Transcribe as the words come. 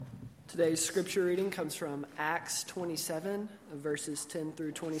Today's scripture reading comes from Acts 27, verses 10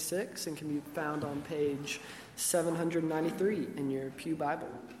 through 26, and can be found on page 793 in your Pew Bible.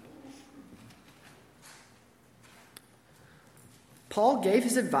 Paul gave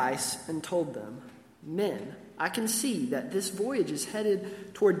his advice and told them, "Men, I can see that this voyage is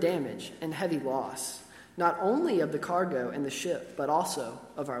headed toward damage and heavy loss, not only of the cargo and the ship, but also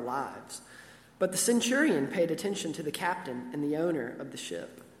of our lives." But the centurion paid attention to the captain and the owner of the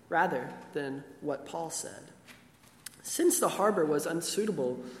ship, rather than what Paul said. Since the harbor was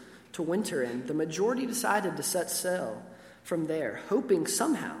unsuitable to winter in, the majority decided to set sail from there, hoping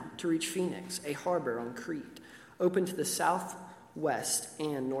somehow to reach Phoenix, a harbor on Crete, open to the southwest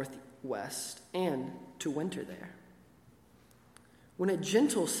and northwest, and to winter there. When a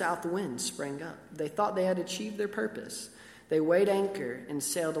gentle south wind sprang up, they thought they had achieved their purpose. They weighed anchor and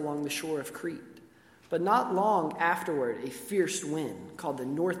sailed along the shore of Crete. But not long afterward, a fierce wind, called the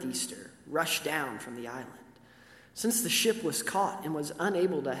northeaster, rushed down from the island. Since the ship was caught and was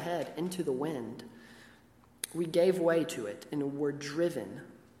unable to head into the wind, we gave way to it and were driven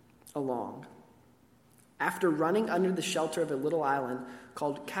along. After running under the shelter of a little island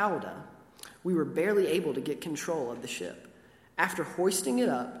called Cauda, we were barely able to get control of the ship. After hoisting it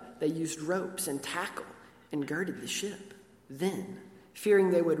up, they used ropes and tackle and girded the ship. Then,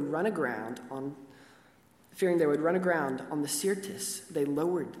 fearing they would run aground on the Syrtis, they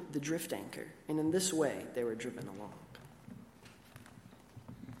lowered the drift anchor, and in this way they were driven along.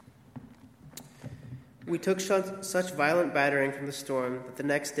 We took such violent battering from the storm that the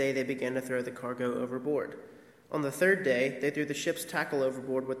next day they began to throw the cargo overboard. On the third day, they threw the ship's tackle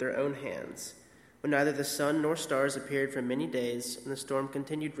overboard with their own hands. When neither the sun nor stars appeared for many days, and the storm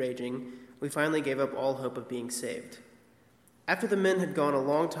continued raging, we finally gave up all hope of being saved. After the men had gone a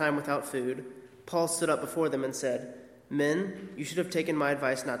long time without food, Paul stood up before them and said, "Men, you should have taken my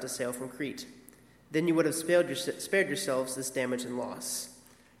advice not to sail from Crete. Then you would have spared yourselves this damage and loss.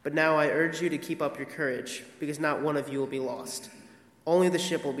 But now I urge you to keep up your courage, because not one of you will be lost. Only the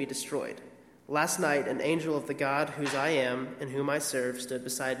ship will be destroyed. Last night an angel of the God whose I am and whom I serve stood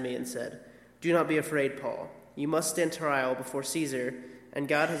beside me and said, 'Do not be afraid, Paul. You must stand trial before Caesar, and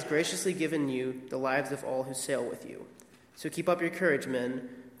God has graciously given you the lives of all who sail with you. So keep up your courage, men,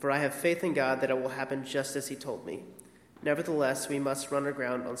 for I have faith in God that it will happen just as he told me. Nevertheless, we must run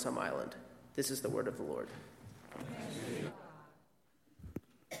aground on some island.' This is the word of the Lord."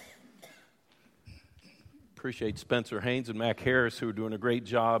 Appreciate Spencer Haynes and Mac Harris, who are doing a great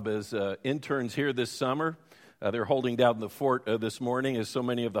job as interns here this summer. They're holding down the fort this morning, as so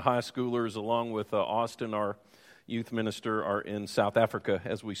many of the high schoolers, along with Austin, our youth minister, are in South Africa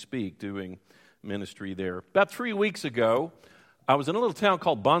as we speak, doing ministry there. About 3 weeks ago, I was in a little town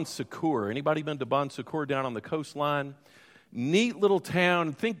called Bon Secours. Anybody been to Bon Secours down on the coastline? Neat little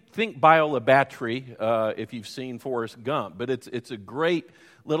town. Think Biola Battery if you've seen Forrest Gump. But it's a great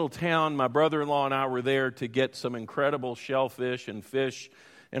little town. My brother-in-law and I were there to get some incredible shellfish and fish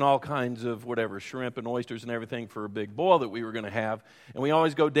and all kinds of shrimp and oysters and everything for a big boil that we were going to have. And we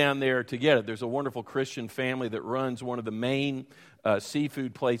always go down there to get it. There's a wonderful Christian family that runs one of the main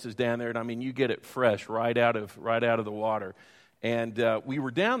seafood places down there. And I mean, you get it fresh right out of the water. And we were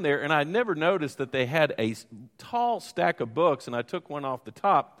down there, and I'd never noticed that they had a tall stack of books, and I took one off the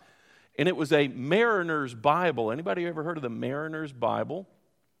top, and it was a Mariner's Bible. Anybody ever heard of the Mariner's Bible?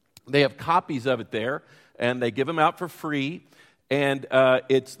 They have copies of it there, and they give them out for free, and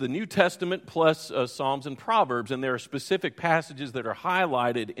it's the New Testament plus Psalms and Proverbs, and there are specific passages that are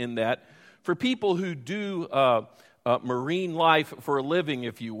highlighted in that for people who do marine life for a living,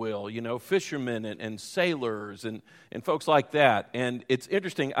 if you will, fishermen and sailors and folks like that. And it's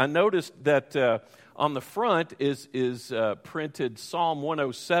interesting. I noticed that on the front is printed Psalm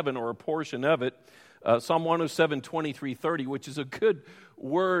 107, or a portion of it, Psalm 107, 23-30, which is a good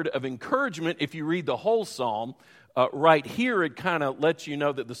word of encouragement if you read the whole psalm. Right here, it kind of lets you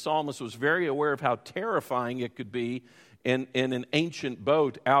know that the psalmist was very aware of how terrifying it could be in an ancient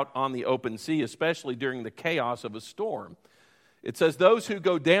boat out on the open sea, especially during the chaos of a storm. It says, "Those who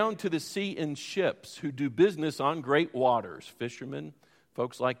go down to the sea in ships, who do business on great waters," fishermen,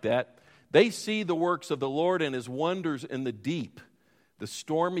 folks like that, "they see the works of the Lord and his wonders in the deep. The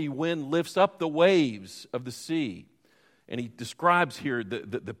stormy wind lifts up the waves of the sea." And he describes here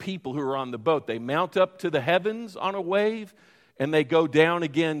the people who are on the boat. They mount up to the heavens on a wave, and they go down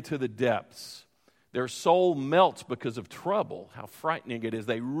again to the depths. Their soul melts because of trouble. How frightening it is.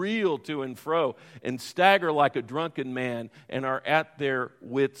 They reel to and fro and stagger like a drunken man and are at their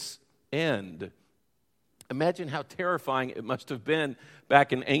wits' end. Imagine how terrifying it must have been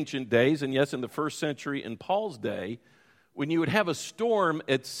back in ancient days, and yes, in the first century in Paul's day, when you would have a storm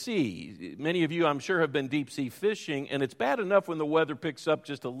at sea. Many of you, I'm sure, have been deep-sea fishing, and it's bad enough when the weather picks up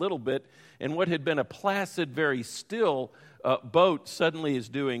just a little bit, and what had been a placid, very still boat suddenly is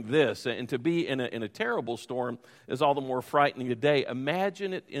doing this. And to be in a terrible storm is all the more frightening today.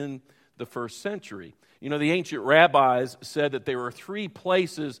 Imagine it in the first century. You know, the ancient rabbis said that there were 3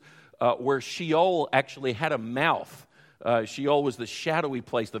 places where Sheol actually had a mouth. Sheol was the shadowy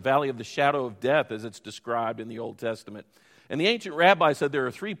place, the valley of the shadow of death, as it's described in the Old Testament. And the ancient rabbis said there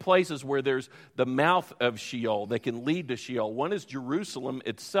are 3 places where there's the mouth of Sheol. They can lead to Sheol. One is Jerusalem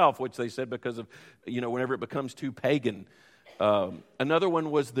itself, which they said because of, whenever it becomes too pagan. Another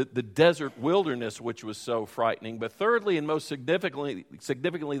one was the desert wilderness, which was so frightening. But thirdly, and most significantly,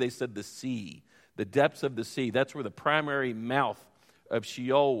 they said the sea, the depths of the sea. That's where the primary mouth of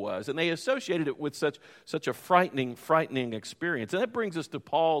Sheol was. And they associated it with such a frightening experience. And that brings us to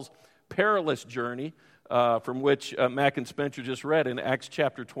Paul's perilous journey, from which Mac and Spencer just read in Acts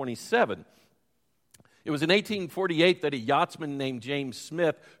chapter 27. It was in 1848 that a yachtsman named James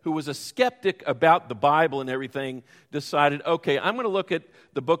Smith, who was a skeptic about the Bible and everything, decided, okay, I'm going to look at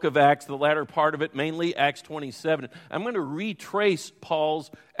the book of Acts, the latter part of it, mainly Acts 27. I'm going to retrace Paul's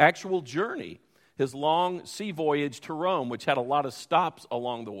actual journey, his long sea voyage to Rome, which had a lot of stops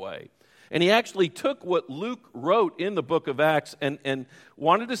along the way. And he actually took what Luke wrote in the book of Acts and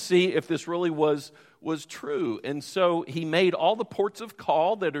wanted to see if this really was true. And so he made all the ports of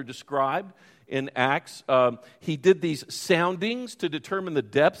call that are described in Acts. He did these soundings to determine the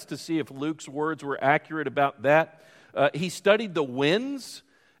depths to see if Luke's words were accurate about that. He studied the winds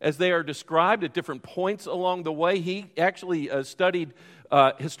as they are described at different points along the way. He actually studied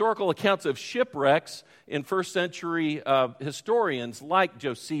historical accounts of shipwrecks in first century historians like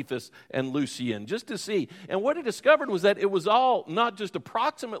Josephus and Lucian, just to see. And what he discovered was that it was all not just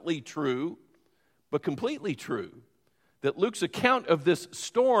approximately true, but completely true. That Luke's account of this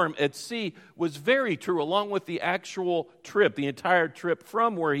storm at sea was very true, along with the actual trip, the entire trip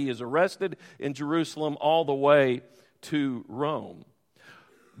from where he is arrested in Jerusalem all the way to Rome.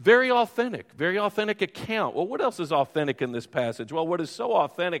 Very authentic account. Well, what else is authentic in this passage? Well, what is so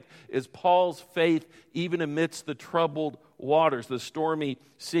authentic is Paul's faith even amidst the troubled waters, the stormy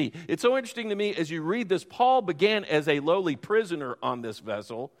sea. It's so interesting to me as you read this, Paul began as a lowly prisoner on this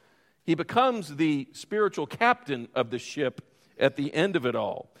vessel. He becomes the spiritual captain of the ship at the end of it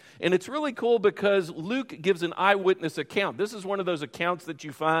all. And it's really cool because Luke gives an eyewitness account. This is one of those accounts that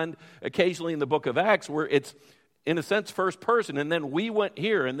you find occasionally in the book of Acts where it's, in a sense, first person, and then we went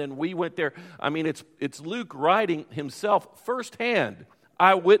here, and then we went there. I mean, it's Luke writing himself firsthand,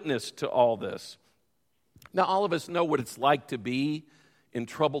 eyewitness to all this. Now, all of us know what it's like to be in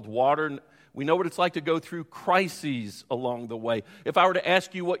troubled water. We know what it's like to go through crises along the way. If I were to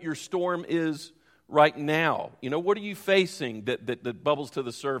ask you what your storm is right now, what are you facing that bubbles to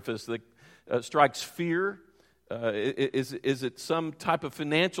the surface, that strikes fear? Is it some type of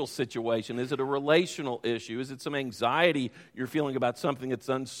financial situation? Is it a relational issue? Is it some anxiety you're feeling about something that's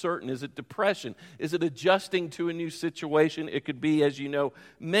uncertain? Is it depression? Is it adjusting to a new situation? It could be, as you know,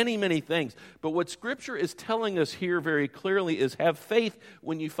 many, many things. But what Scripture is telling us here very clearly is have faith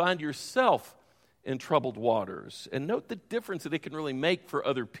when you find yourself in troubled waters. And note the difference that it can really make for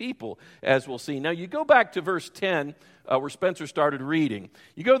other people, as we'll see. Now, you go back to verse 10, where Spencer started reading.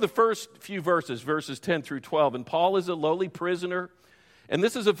 You go to the first few verses 10 through 12, and Paul is a lowly prisoner. And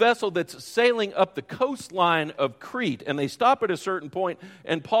this is a vessel that's sailing up the coastline of Crete. And they stop at a certain point,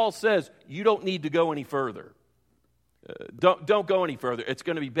 and Paul says, you don't need to go any further. Don't go any further. It's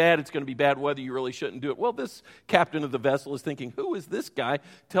going to be bad. It's going to be bad weather. You really shouldn't do it. Well, this captain of the vessel is thinking, who is this guy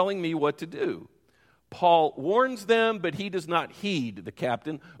telling me what to do? Paul warns them, but he does not heed the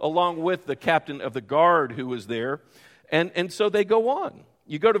captain, along with the captain of the guard who was there. And so they go on.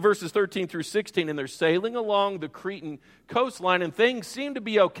 You go to verses 13 through 16, and they're sailing along the Cretan coastline, and things seem to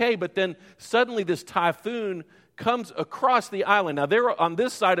be okay, but then suddenly this typhoon comes across the island. Now, they're on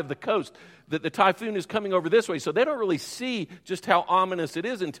this side of the coast. The typhoon is coming over this way, so they don't really see just how ominous it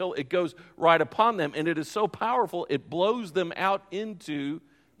is until it goes right upon them, and it is so powerful, it blows them out into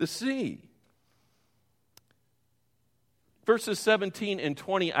the sea. Verses 17 and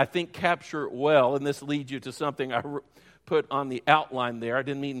 20, I think, capture it well, and this leads you to something I put on the outline there. I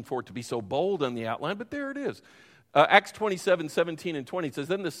didn't mean for it to be so bold on the outline, but there it is. Acts 27, 17 and 20 says,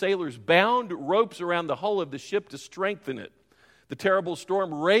 then the sailors bound ropes around the hull of the ship to strengthen it. The terrible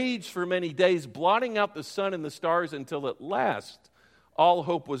storm raged for many days, blotting out the sun and the stars until at last all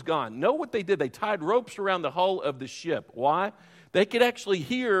hope was gone. Know what they did? They tied ropes around the hull of the ship. Why? They could actually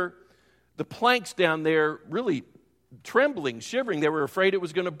hear the planks down there really trembling, shivering. They were afraid it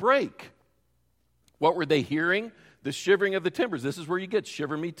was going to break. What were they hearing? the shivering of the timbers. This is where you get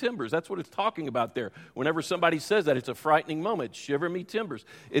shiver me timbers. That's what it's talking about there. Whenever somebody says that, it's a frightening moment. Shiver me timbers.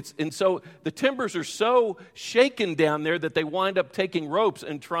 And so the timbers are so shaken down there that they wind up taking ropes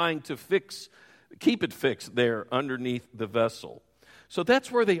and trying to keep it fixed there underneath the vessel. So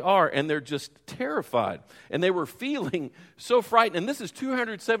that's where they are, and they're just terrified. And they were feeling so frightened. And this is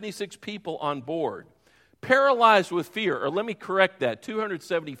 276 people on board, paralyzed with fear. Or let me correct that,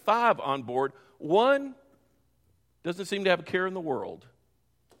 275 on board. One doesn't seem to have a care in the world.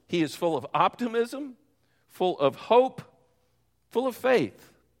 He is full of optimism, full of hope, full of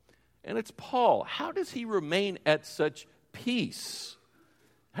faith. And it's Paul. How does he remain at such peace?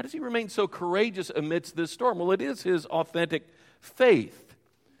 How does he remain so courageous amidst this storm? Well, it is his authentic faith.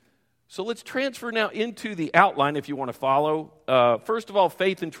 So let's transfer now into the outline if you want to follow. First of all,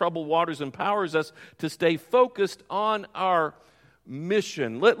 faith in troubled waters empowers us to stay focused on our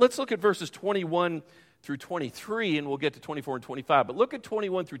mission. Let's look at verses 21 through 23, and we'll get to 24 and 25. But look at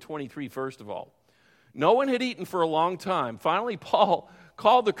 21 through 23 first of all. No one had eaten for a long time. Finally, Paul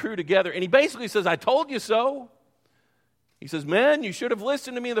called the crew together, and he basically says, I told you so. He says, men, you should have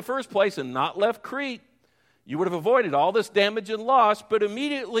listened to me in the first place and not left Crete. You would have avoided all this damage and loss. But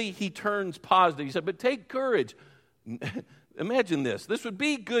immediately he turns positive. He said, but take courage. Imagine this. This would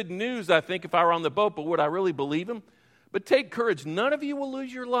be good news, I think, if I were on the boat, but would I really believe him? But take courage. None of you will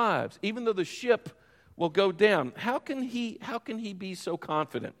lose your lives, even though the ship will go down. How can he be so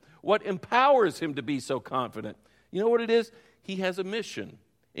confident? What empowers him to be so confident? You know what it is? He has a mission.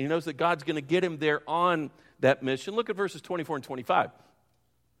 And he knows that God's going to get him there on that mission. Look at verses 24 and 25.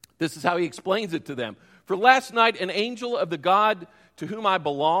 This is how he explains it to them. For last night, an angel of the God to whom I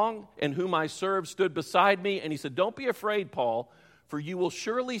belong and whom I serve stood beside me, and he said, don't be afraid, Paul, for you will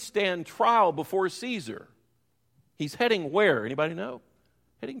surely stand trial before Caesar. He's heading where? Anybody know?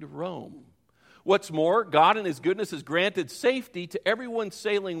 Heading to Rome. What's more, God in his goodness has granted safety to everyone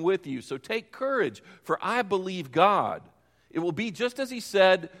sailing with you. So take courage, for I believe God. It will be just as he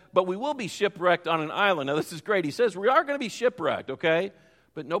said, but we will be shipwrecked on an island. Now, this is great. He says we are going to be shipwrecked, okay?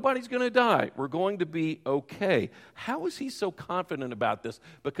 But nobody's going to die. We're going to be okay. How is he so confident about this?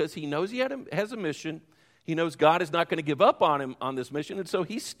 Because he knows he has a mission. He knows God is not going to give up on him on this mission, and so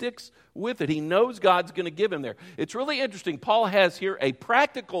he sticks with it. He knows God's going to give him there. It's really interesting. Paul has here a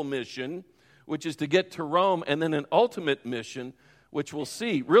practical mission, which is to get to Rome, and then an ultimate mission, which we'll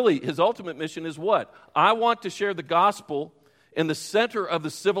see. Really, his ultimate mission is what? I want to share the gospel in the center of the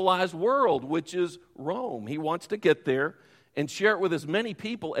civilized world, which is Rome. He wants to get there and share it with as many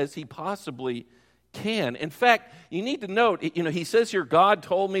people as he possibly can. In fact, you need to note, he says here, God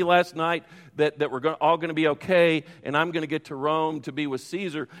told me last night that we're all going to be okay, and I'm going to get to Rome to be with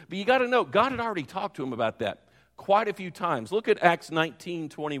Caesar. But you got to note, God had already talked to him about that quite a few times. Look at Acts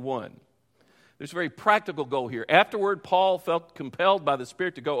 19:21. There's a very practical goal here. Afterward, Paul felt compelled by the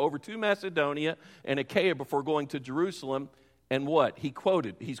Spirit to go over to Macedonia and Achaia before going to Jerusalem. And what? He's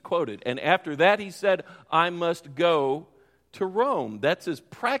quoted. And after that, he said, I must go to Rome. That's his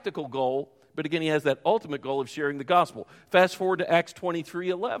practical goal. But again, he has that ultimate goal of sharing the gospel. Fast forward to Acts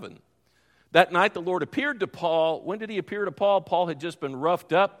 23:11. That night, the Lord appeared to Paul. When did he appear to Paul? Paul had just been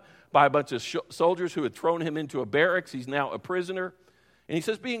roughed up by a bunch of soldiers who had thrown him into a barracks. He's now a prisoner. And he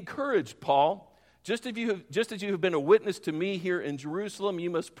says, be encouraged, Paul. Just as you have been a witness to me here in Jerusalem, you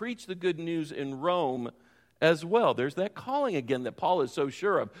must preach the good news in Rome as well. There's that calling again that Paul is so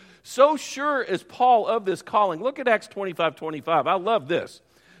sure of. So sure is Paul of this calling. Look at Acts 25:25. I love this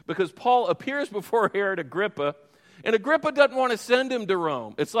because Paul appears before Herod Agrippa, and Agrippa doesn't want to send him to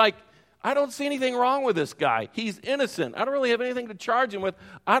Rome. It's like, I don't see anything wrong with this guy. He's innocent. I don't really have anything to charge him with.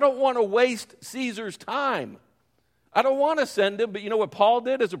 I don't want to waste Caesar's time. I don't want to send him, but you know what Paul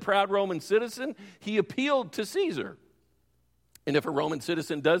did as a proud Roman citizen? He appealed to Caesar. And if a Roman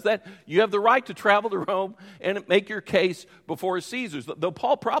citizen does that, you have the right to travel to Rome and make your case before Caesar's. Though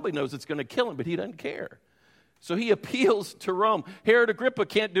Paul probably knows it's going to kill him, but he doesn't care. So he appeals to Rome. Herod Agrippa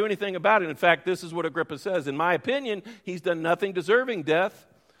can't do anything about it. In fact, this is what Agrippa says. In my opinion, he's done nothing deserving death.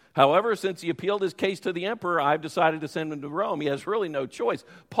 However, since he appealed his case to the emperor, I've decided to send him to Rome. He has really no choice.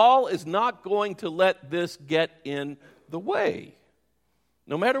 Paul is not going to let this get in the way,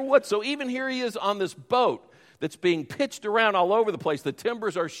 no matter what. So even here he is on this boat that's being pitched around all over the place. The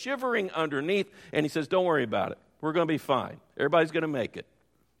timbers are shivering underneath, and he says, don't worry about it. We're going to be fine. Everybody's going to make it.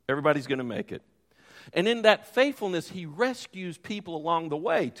 Everybody's going to make it. And in that faithfulness, he rescues people along the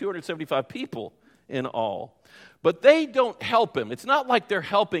way, 275 people in all. But they don't help him. It's not like they're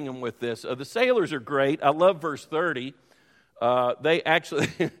helping him with this. The sailors are great. I love verse 30. they actually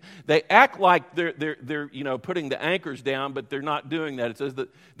they act like they're putting the anchors down, but they're not doing that. It says that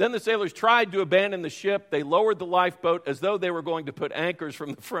then the sailors tried to abandon the ship. They lowered the lifeboat as though they were going to put anchors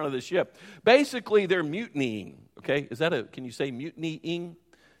from the front of the ship. Basically, they're mutinying. Okay, can you say mutinying?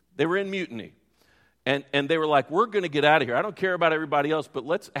 They were in mutiny. And they were like, we're going to get out of here. I don't care about everybody else, but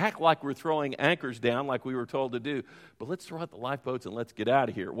let's act like we're throwing anchors down like we were told to do. But let's throw out the lifeboats and let's get out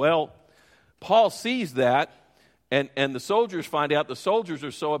of here. Well, Paul sees that, and the soldiers find out. The soldiers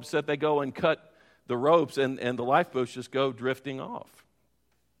are so upset they go and cut the ropes, and the lifeboats just go drifting off.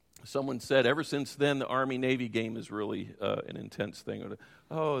 Someone said, ever since then, the Army-Navy game is really an intense thing.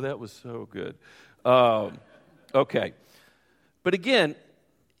 Oh, that was so good. Okay. But again,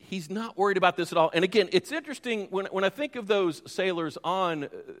 he's not worried about this at all. And again, it's interesting, when I think of those sailors on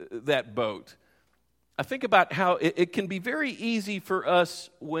that boat, I think about how it can be very easy for us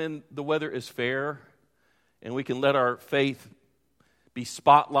when the weather is fair and we can let our faith be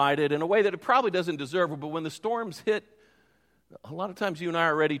spotlighted in a way that it probably doesn't deserve. But when the storms hit, a lot of times you and I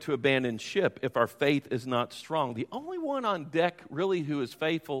are ready to abandon ship if our faith is not strong. The only one on deck really who is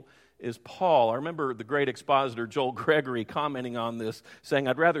faithful is Paul. I remember the great expositor Joel Gregory commenting on this, saying,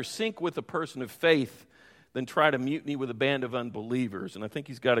 I'd rather sink with a person of faith than try to mutiny with a band of unbelievers. And I think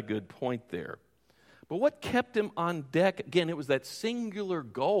he's got a good point there. But what kept him on deck? Again, it was that singular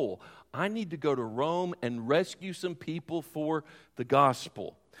goal. I need to go to Rome and rescue some people for the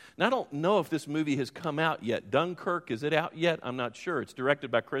gospel. Now, I don't know if this movie has come out yet. Dunkirk, is it out yet? I'm not sure. It's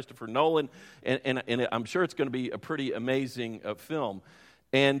directed by Christopher Nolan, and I'm sure it's going to be a pretty amazing film.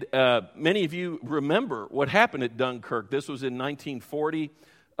 And many of you remember what happened at Dunkirk. This was in 1940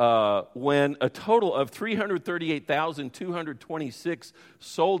 when a total of 338,226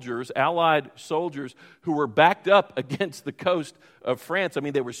 soldiers, Allied soldiers, who were backed up against the coast of France. I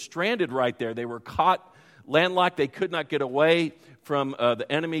mean, they were stranded right there. They were caught landlocked. They could not get away from the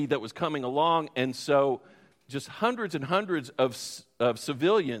enemy that was coming along. And so just hundreds and hundreds of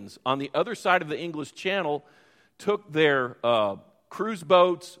civilians on the other side of the English Channel took their cruise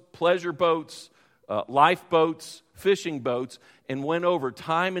boats, pleasure boats, lifeboats, fishing boats, and went over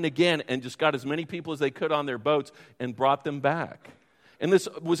time and again and just got as many people as they could on their boats and brought them back. And this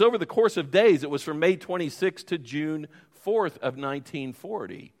was over the course of days. It was from May 26th to June 4th of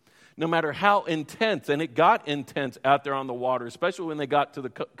 1940. No matter how intense, and it got intense out there on the water, especially when they got to the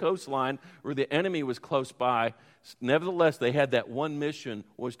coastline where the enemy was close by, nevertheless, they had that one mission,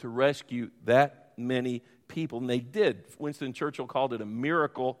 was to rescue that many people, and they did. Winston Churchill called it a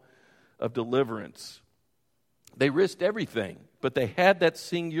miracle of deliverance. They risked everything, but they had that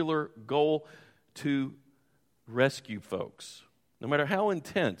singular goal to rescue folks, no matter how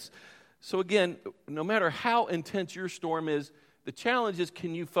intense. So again, no matter how intense your storm is, the challenge is,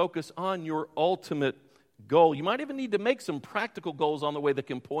 can you focus on your ultimate goal? You might even need to make some practical goals on the way that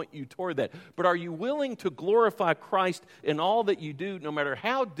can point you toward that. But are you willing to glorify Christ in all that you do, no matter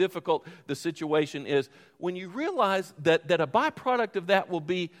how difficult the situation is, when you realize that a byproduct of that will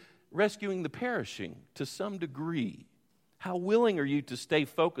be rescuing the perishing to some degree? How willing are you to stay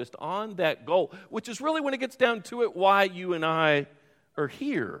focused on that goal, which is really, when it gets down to it, why you and I are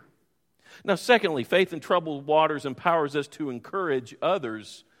here? Now, secondly, faith in troubled waters empowers us to encourage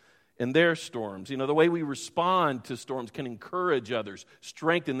others in their storms. You know, the way we respond to storms can encourage others,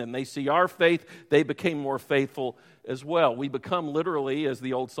 strengthen them. They see our faith, they became more faithful as well. We become literally, as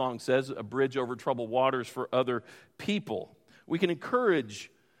the old song says, a bridge over troubled waters for other people. We can encourage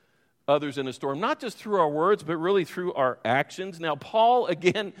others in a storm, not just through our words, but really through our actions. Now, Paul,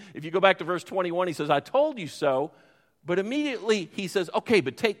 again, if you go back to verse 21, he says, I told you so. But immediately he says, okay,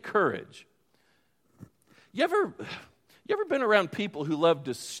 but take courage. You ever been around people who love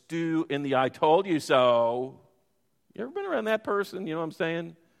to stew in the I told you so? You ever been around that person? You know what I'm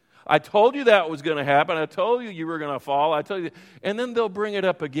saying? I told you that was going to happen. I told you were going to fall. I told you. And then they'll bring it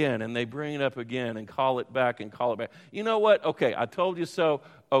up again, and they bring it up again and call it back and call it back. You know what? Okay, I told you so.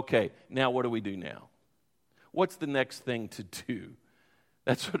 Okay, now what do we do now? What's the next thing to do?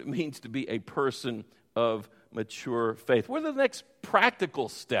 That's what it means to be a person of mature faith. What are the next practical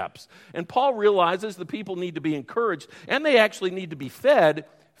steps? And Paul realizes the people need to be encouraged, and they actually need to be fed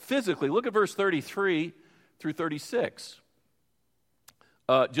physically. Look at verse 33 through 36.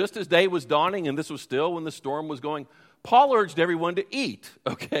 Just as day was dawning, and this was still when the storm was going, Paul urged everyone to eat,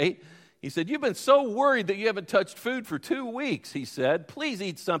 okay? He said, you've been so worried that you haven't touched food for 2 weeks, he said. Please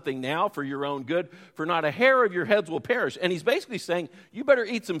eat something now for your own good, for not a hair of your heads will perish. And he's basically saying, you better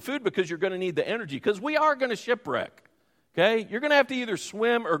eat some food because you're going to need the energy, because we are going to shipwreck, okay? You're going to have to either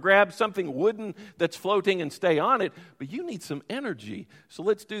swim or grab something wooden that's floating and stay on it, but you need some energy. So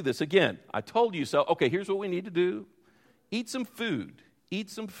let's do this. Again, I told you so. Okay, here's what we need to do. Eat some food. Eat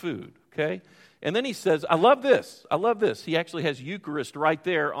some food, okay? And then he says, I love this. I love this. He actually has Eucharist right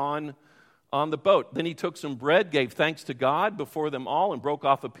there on the boat. Then he took some bread, gave thanks to God before them all, and broke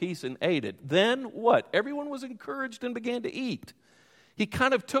off a piece and ate it. Then what? Everyone was encouraged and began to eat. He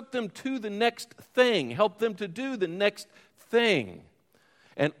kind of took them to the next thing, helped them to do the next thing.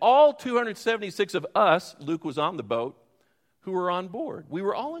 And all 276 of us, Luke was on the boat, who were on board, we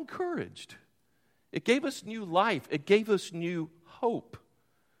were all encouraged. It gave us new life. It gave us new hope.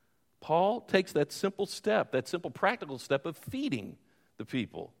 Paul takes that simple step, that simple practical step of feeding the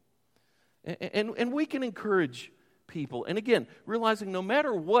people. And we can encourage people. And again, realizing no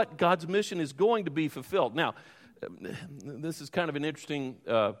matter what, God's mission is going to be fulfilled. Now, this is kind of an interesting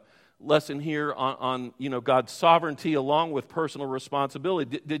lesson here on God's sovereignty along with personal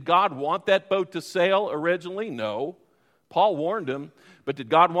responsibility. Did God want that boat to sail originally? No. Paul warned them. But did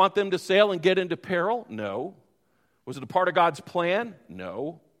God want them to sail and get into peril? No. Was it a part of God's plan?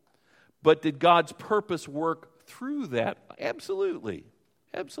 No. But did God's purpose work through that? Absolutely.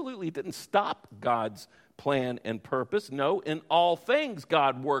 Absolutely. It didn't stop God's plan and purpose. No, in all things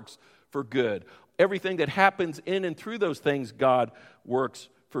God works for good. Everything that happens in and through those things, God works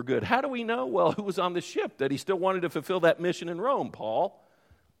for good. How do we know? Well, who was on the ship that he still wanted to fulfill that mission in Rome? Paul.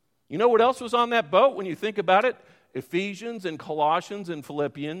 You know what else was on that boat when you think about it? Ephesians and Colossians and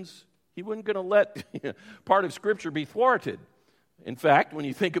Philippians. He wasn't going to let part of Scripture be thwarted. In fact, when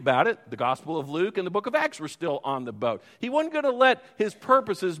you think about it, the Gospel of Luke and the book of Acts were still on the boat. He wasn't going to let his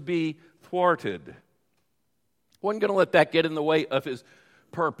purposes be thwarted. Wasn't going to let that get in the way of his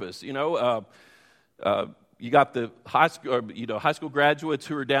purpose. You got the high school graduates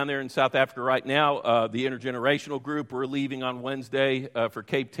who are down there in South Africa right now. The intergenerational group, we're leaving on Wednesday for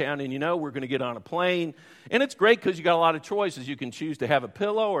Cape Town, and we're going to get on a plane. And it's great because you got a lot of choices. You can choose to have a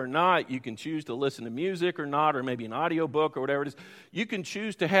pillow or not. You can choose to listen to music or not, or maybe an audio book or whatever it is. You can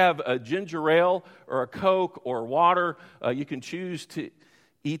choose to have a ginger ale or a Coke or water. You can choose to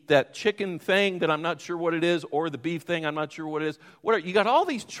eat that chicken thing that I'm not sure what it is, or the beef thing I'm not sure what it is. Whatever. You got all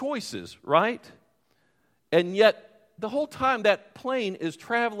these choices, right? And yet, the whole time that plane is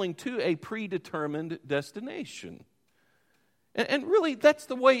traveling to a predetermined destination. And really, that's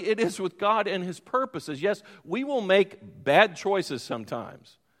the way it is with God and His purposes. Yes, we will make bad choices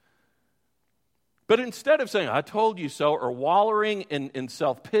sometimes. But instead of saying, I told you so, or wallowing in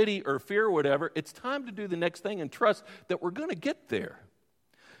self-pity or fear or whatever, it's time to do the next thing and trust that we're going to get there.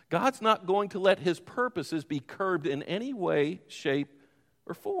 God's not going to let His purposes be curbed in any way, shape,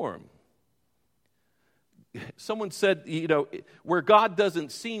 or form. Someone said, where God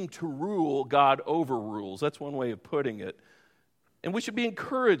doesn't seem to rule, God overrules. That's one way of putting it. And we should be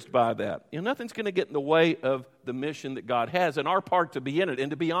encouraged by that. Nothing's going to get in the way of the mission that God has and our part to be in it.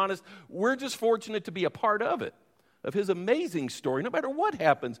 And to be honest, we're just fortunate to be a part of it, of His amazing story. No matter what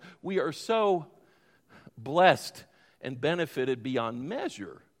happens, we are so blessed and benefited beyond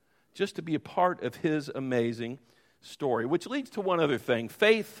measure just to be a part of His amazing story. Which leads to one other thing.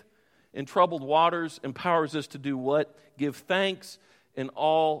 Faith in troubled waters empowers us to do what? Give thanks in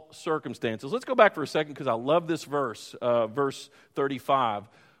all circumstances. Let's go back for a second because I love this verse, verse 35,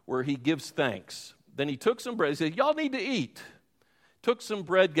 where he gives thanks. Then he took some bread. He said, y'all need to eat. Took some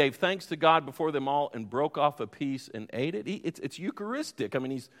bread, gave thanks to God before them all, and broke off a piece and ate it. It's Eucharistic. I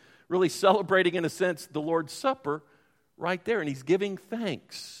mean, he's really celebrating, in a sense, the Lord's Supper right there. And he's giving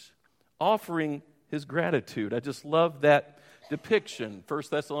thanks, offering his gratitude. I just love that depiction. 1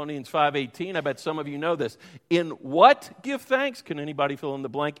 Thessalonians 5:18, I bet some of you know this. In what give thanks? Can anybody fill in the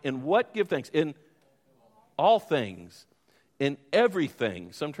blank? In what give thanks? In all things. In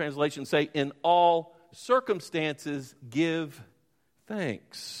everything. Some translations say in all circumstances give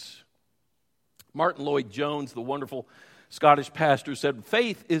thanks. Martin Lloyd-Jones, the wonderful Scottish pastor, said,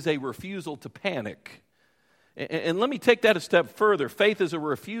 faith is a refusal to panic. And let me take that a step further. Faith is a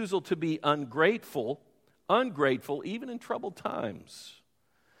refusal to be ungrateful even in troubled times.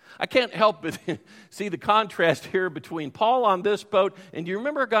 I can't help but see the contrast here between Paul on this boat, and do you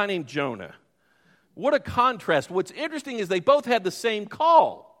remember a guy named Jonah? What a contrast. What's interesting is they both had the same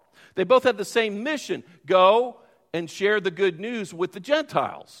call. They both had the same mission. Go and share the good news with the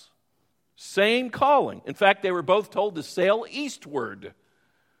Gentiles. Same calling. In fact, they were both told to sail eastward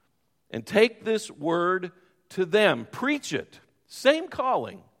and take this word to them. Preach it. Same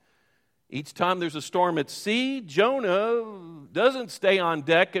calling. Each time there's a storm at sea, Jonah doesn't stay on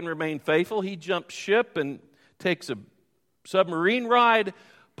deck and remain faithful. He jumps ship and takes a submarine ride.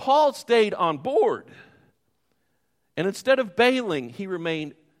 Paul stayed on board. And instead of bailing, he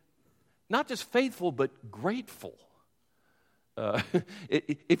remained not just faithful, but grateful.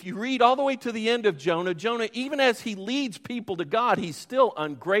 If you read all the way to the end of Jonah, even as he leads people to God, he's still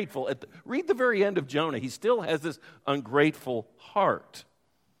ungrateful. Read the very end of Jonah. He still has this ungrateful heart,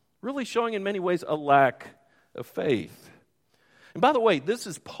 really showing in many ways a lack of faith. And by the way, this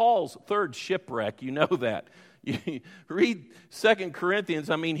is Paul's third shipwreck. You know that. You read 2 Corinthians.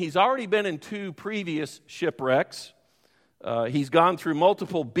 I mean, he's already been in 2 previous shipwrecks. He's gone through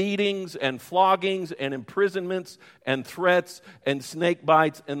multiple beatings and floggings and imprisonments and threats and snake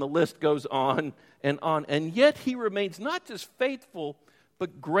bites, and the list goes on and on. And yet he remains not just faithful,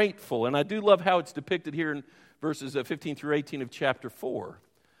 but grateful. And I do love how it's depicted here in verses 15 through 18 of chapter 4.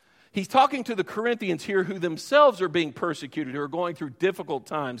 He's talking to the Corinthians here who themselves are being persecuted, who are going through difficult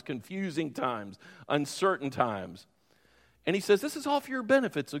times, confusing times, uncertain times. And he says, this is all for your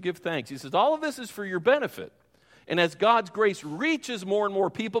benefit, so give thanks. He says, all of this is for your benefit. And as God's grace reaches more and more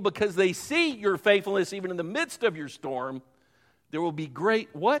people because they see your faithfulness even in the midst of your storm, there will be great,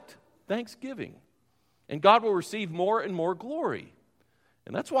 what? Thanksgiving. And God will receive more and more glory.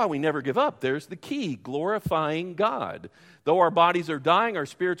 And that's why we never give up. There's the key, glorifying God. Though our bodies are dying, our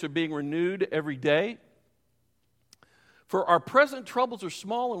spirits are being renewed every day. For our present troubles are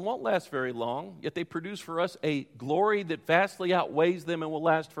small and won't last very long, yet they produce for us a glory that vastly outweighs them and will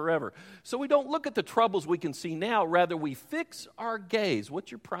last forever. So we don't look at the troubles we can see now, rather we fix our gaze. What's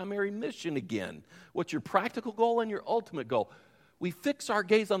your primary mission again? What's your practical goal and your ultimate goal? We fix our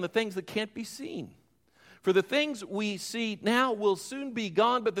gaze on the things that can't be seen. For the things we see now will soon be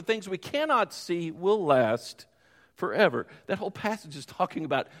gone, but the things we cannot see will last forever. That whole passage is talking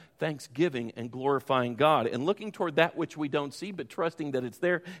about thanksgiving and glorifying God and looking toward that which we don't see, but trusting that it's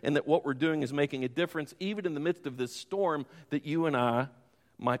there and that what we're doing is making a difference even in the midst of this storm that you and I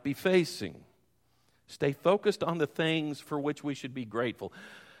might be facing. Stay focused on the things for which we should be grateful.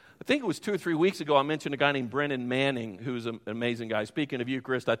 I think it was 2 or 3 weeks ago I mentioned a guy named Brennan Manning, who's an amazing guy. Speaking of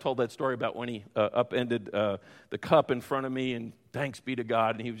Eucharist, I told that story about when he upended the cup in front of me, and thanks be to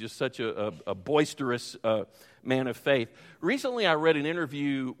God, and he was just such a boisterous man of faith. Recently I read an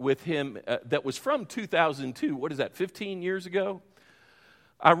interview with him that was from 2002. What is that, 15 years ago?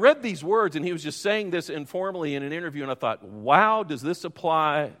 I read these words, and he was just saying this informally in an interview, and I thought, wow, does this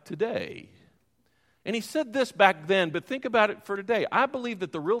apply today? And he said this back then, but think about it for today. I believe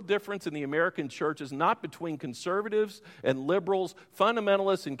that the real difference in the American church is not between conservatives and liberals,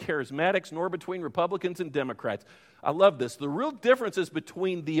 fundamentalists and charismatics, nor between Republicans and Democrats. I love this. The real difference is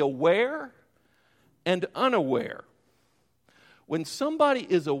between the aware and unaware. When somebody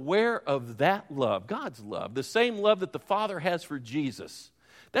is aware of that love, God's love, the same love that the Father has for Jesus,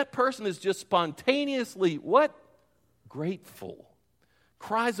 that person is just spontaneously, what? Grateful.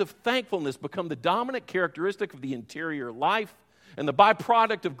 Cries of thankfulness become the dominant characteristic of the interior life, and the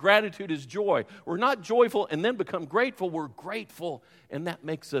byproduct of gratitude is joy. We're not joyful and then become grateful. We're grateful, and that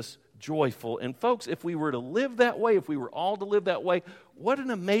makes us joyful. And folks, if we were to live that way, if we were all to live that way, what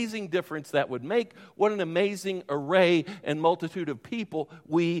an amazing difference that would make. What an amazing array and multitude of people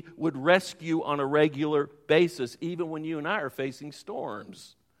we would rescue on a regular basis, even when you and I are facing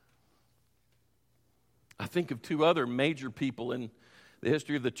storms. I think of 2 other major people in the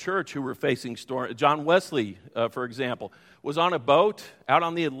history of the church who were facing storm. John Wesley, for example, was on a boat out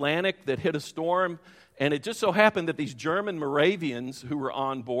on the Atlantic that hit a storm, and it just so happened that these German Moravians who were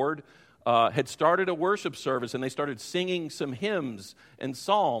on board had started a worship service, and they started singing some hymns and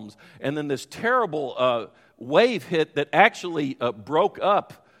psalms, and then this terrible wave hit that actually broke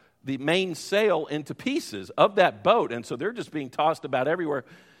up the main sail into pieces of that boat, and so they're just being tossed about everywhere.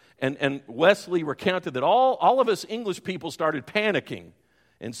 And Wesley recounted that all of us English people started panicking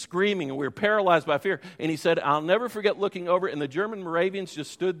and screaming, and we were paralyzed by fear. And he said, I'll never forget looking over, and the German Moravians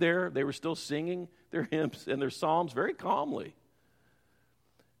just stood there. They were still singing their hymns and their psalms very calmly.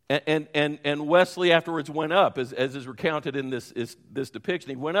 And Wesley afterwards went up, as is recounted in this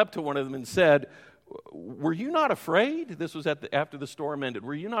depiction. He went up to one of them and said, were you not afraid? This was after the storm ended.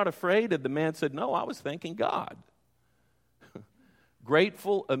 Were you not afraid? And the man said, no, I was thanking God.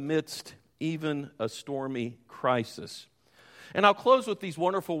 Grateful amidst even a stormy crisis. And I'll close with these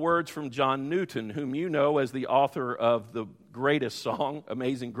wonderful words from John Newton, whom you know as the author of the greatest song,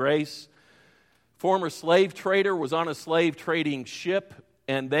 Amazing Grace. Former slave trader, was on a slave trading ship,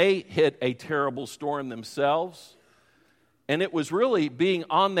 and they hit a terrible storm themselves. And it was really being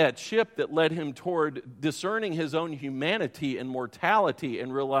on that ship that led him toward discerning his own humanity and mortality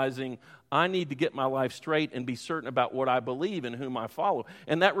and realizing, I need to get my life straight and be certain about what I believe and whom I follow.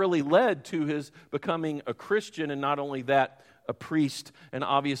 And that really led to his becoming a Christian, and not only that, a priest and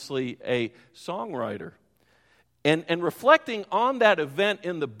obviously a songwriter. And reflecting on that event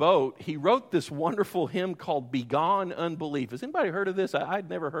in the boat, he wrote this wonderful hymn called Begone Unbelief. Has anybody heard of this? I'd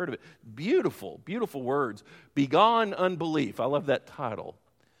never heard of it. Beautiful, beautiful words. Begone Unbelief. I love that title.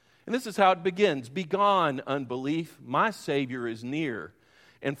 And this is how it begins. Begone unbelief, my Savior is near,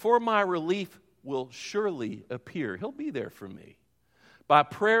 and for my relief will surely appear. He'll be there for me. By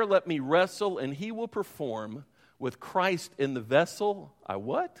prayer let me wrestle, and he will perform. With Christ in the vessel, I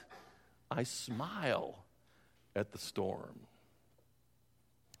what? I smile at the storm.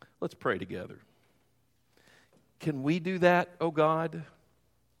 Let's pray together. Can we do that, oh God?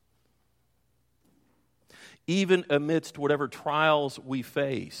 Even amidst whatever trials we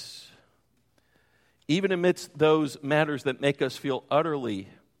face, even amidst those matters that make us feel utterly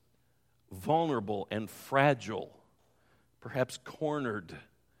vulnerable and fragile, perhaps cornered,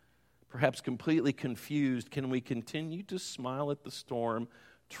 perhaps completely confused, can we continue to smile at the storm,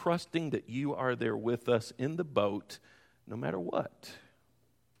 trusting that you are there with us in the boat, no matter what?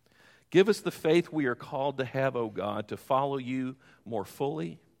 Give us the faith we are called to have, O God, to follow you more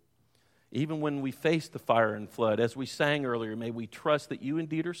fully. Even when we face the fire and flood, as we sang earlier, may we trust that you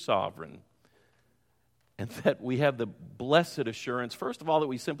indeed are sovereign, and that we have the blessed assurance, first of all, that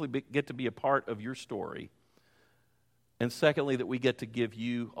we simply get to be a part of your story, and secondly, that we get to give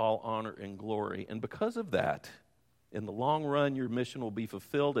you all honor and glory. And because of that, in the long run, your mission will be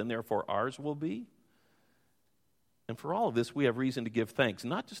fulfilled, and therefore ours will be. And for all of this, we have reason to give thanks,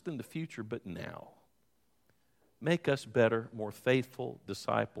 not just in the future, but now. Make us better, more faithful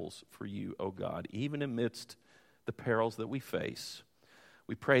disciples for you, O God, even amidst the perils that we face.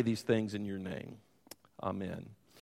 We pray these things in your name. Amen.